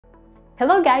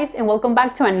Hello guys, and welcome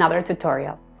back to another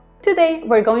tutorial. Today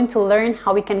we're going to learn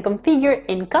how we can configure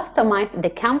and customize the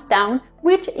countdown,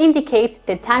 which indicates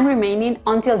the time remaining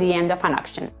until the end of an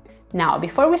auction. Now,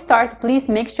 before we start, please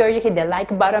make sure you hit the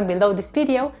like button below this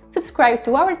video, subscribe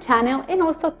to our channel, and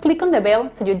also click on the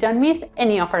bell so you don't miss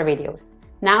any of our videos.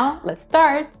 Now, let's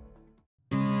start!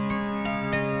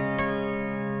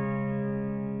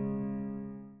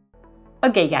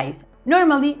 Okay guys,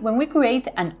 normally when we create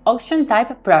an auction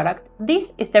type product,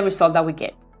 this is the result that we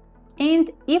get. And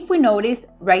if we notice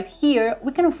right here,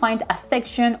 we can find a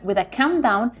section with a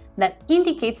countdown that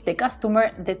indicates the customer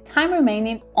the time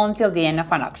remaining until the end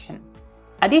of an auction.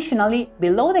 Additionally,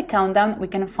 below the countdown, we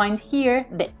can find here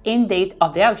the end date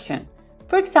of the auction.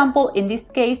 For example, in this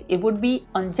case, it would be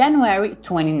on January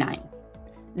 29th.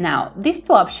 Now, these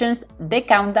two options, the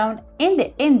countdown and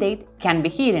the end date, can be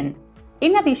hidden.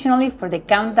 And additionally, for the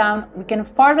countdown, we can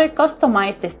further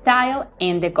customize the style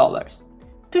and the colors.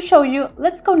 To show you,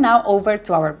 let's go now over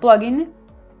to our plugin.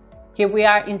 Here we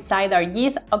are inside our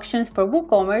YITH Auctions for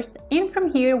WooCommerce, and from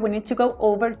here we need to go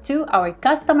over to our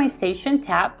Customization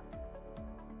tab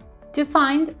to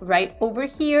find right over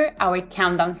here our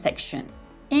countdown section.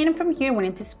 And from here we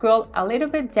need to scroll a little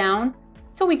bit down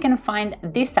so we can find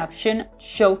this option,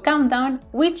 Show Countdown,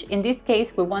 which in this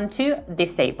case we want to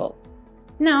disable.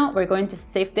 Now we're going to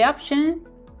save the options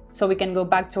so we can go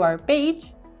back to our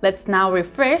page. Let's now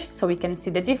refresh so we can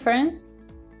see the difference.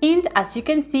 And as you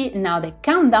can see, now the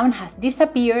countdown has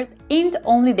disappeared and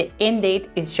only the end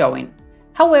date is showing.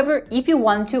 However, if you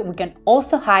want to, we can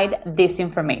also hide this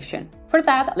information. For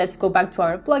that, let's go back to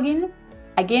our plugin.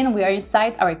 Again, we are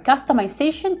inside our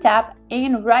Customization tab,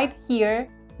 and right here,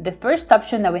 the first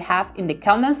option that we have in the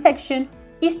countdown section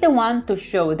is the one to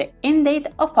show the end date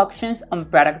of auctions on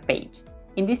product page.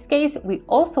 In this case, we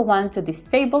also want to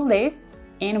disable this,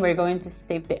 and we're going to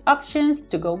save the options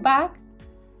to go back.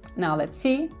 Now let's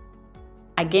see.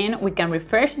 Again, we can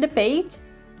refresh the page.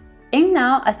 And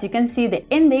now, as you can see, the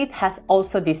end date has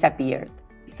also disappeared.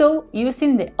 So,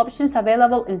 using the options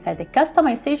available inside the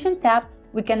Customization tab,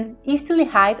 we can easily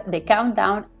hide the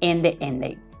countdown and the end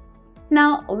date.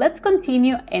 Now, let's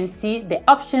continue and see the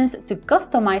options to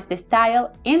customize the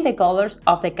style and the colors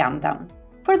of the countdown.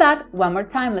 For that, one more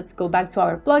time, let's go back to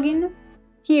our plugin.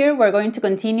 Here, we're going to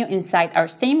continue inside our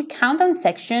same countdown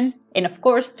section. And of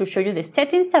course, to show you the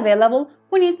settings available,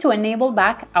 we need to enable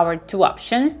back our two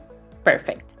options.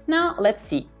 Perfect. Now, let's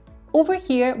see. Over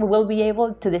here, we will be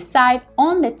able to decide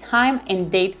on the time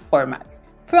and date formats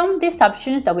from these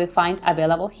options that we find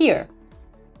available here.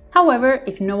 However,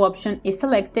 if no option is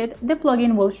selected, the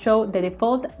plugin will show the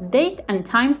default date and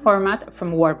time format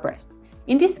from WordPress.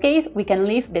 In this case, we can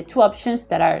leave the two options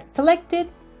that are selected,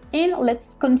 and let's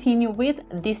continue with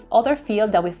this other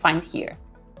field that we find here,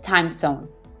 time zone.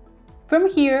 From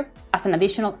here, as an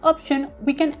additional option,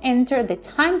 we can enter the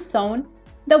time zone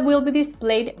that will be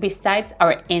displayed besides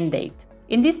our end date.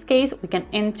 In this case, we can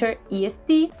enter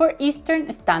EST for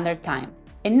Eastern Standard Time.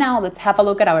 And now let's have a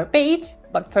look at our page,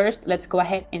 but first let's go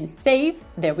ahead and save.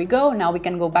 There we go. Now we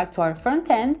can go back to our front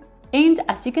end. And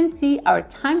as you can see, our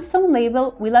time zone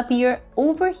label will appear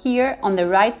over here on the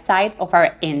right side of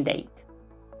our end date.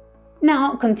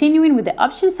 Now, continuing with the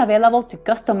options available to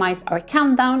customize our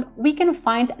countdown, we can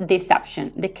find this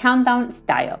option, the countdown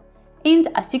style. And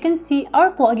as you can see, our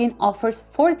plugin offers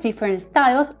 4 different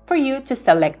styles for you to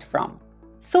select from.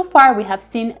 So far, we have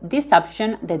seen this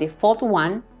option, the default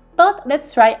one, but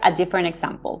let's try a different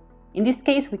example. In this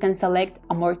case, we can select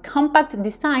a more compact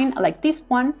design like this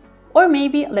one, or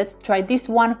maybe let's try this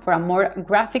one for a more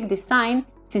graphic design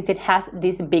since it has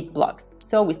these big blocks.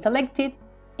 So we select it,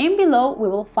 and below we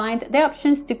will find the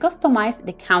options to customize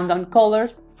the countdown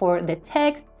colors for the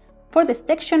text, for the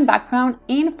section background,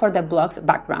 and for the blocks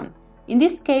background. In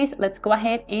this case, let's go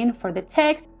ahead and for the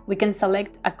text, we can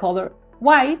select a color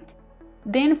white.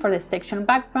 Then for the section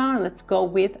background, let's go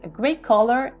with a gray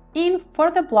color, and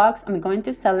for the blocks, I'm going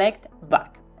to select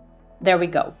black. There we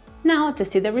go. Now, to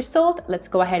see the result, let's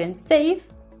go ahead and save.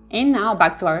 And now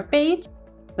back to our page.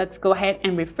 Let's go ahead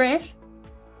and refresh.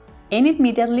 And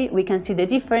immediately we can see the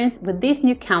difference with this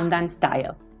new countdown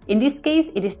style. In this case,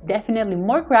 it is definitely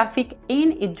more graphic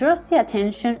and it draws the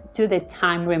attention to the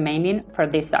time remaining for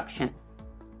this auction.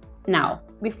 Now,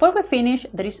 before we finish,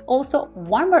 there is also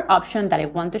one more option that I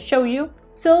want to show you.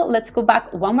 So let's go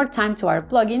back one more time to our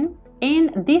plugin.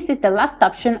 And this is the last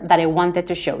option that I wanted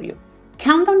to show you.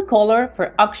 Countdown color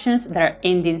for auctions that are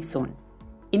ending soon.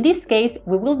 In this case,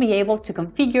 we will be able to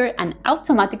configure an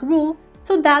automatic rule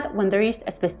so that when there is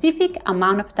a specific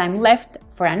amount of time left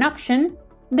for an auction,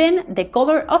 then the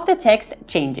color of the text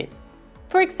changes.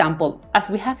 For example, as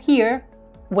we have here,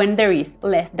 when there is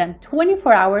less than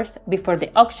 24 hours before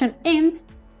the auction ends,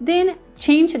 then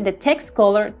change the text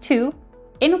color to,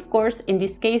 and of course, in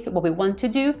this case, what we want to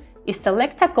do is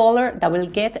select a color that will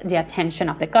get the attention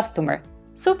of the customer.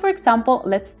 So for example,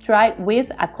 let's try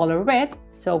with a color red.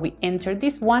 So we enter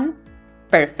this one,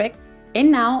 perfect.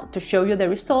 And now to show you the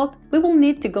result, we will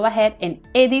need to go ahead and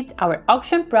edit our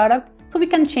auction product so we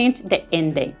can change the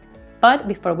end date. But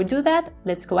before we do that,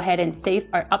 let's go ahead and save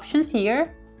our options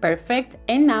here. Perfect.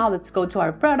 And now let's go to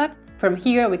our product. From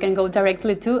here, we can go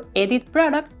directly to edit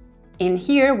product. And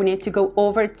here we need to go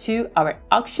over to our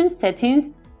auction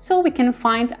settings so we can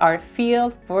find our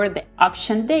field for the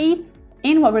auction dates.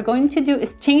 And what we're going to do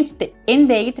is change the end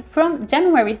date from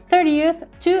January 30th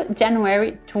to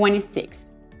January 26th.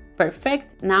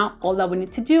 Perfect. Now all that we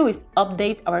need to do is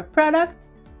update our product.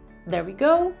 There we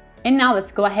go. And now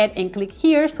let's go ahead and click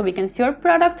here so we can see our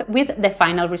product with the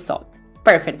final result.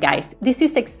 Perfect, guys. This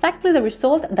is exactly the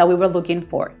result that we were looking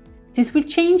for. Since we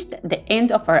changed the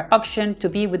end of our auction to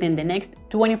be within the next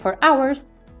 24 hours,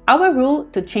 our rule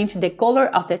to change the color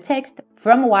of the text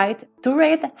from white to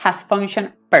red has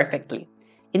functioned perfectly.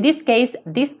 In this case,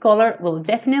 this color will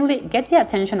definitely get the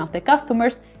attention of the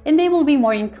customers and they will be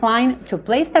more inclined to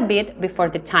place a bid before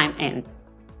the time ends.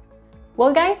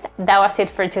 Well guys, that was it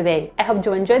for today. I hope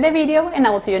you enjoyed the video and I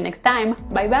will see you next time.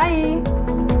 Bye bye!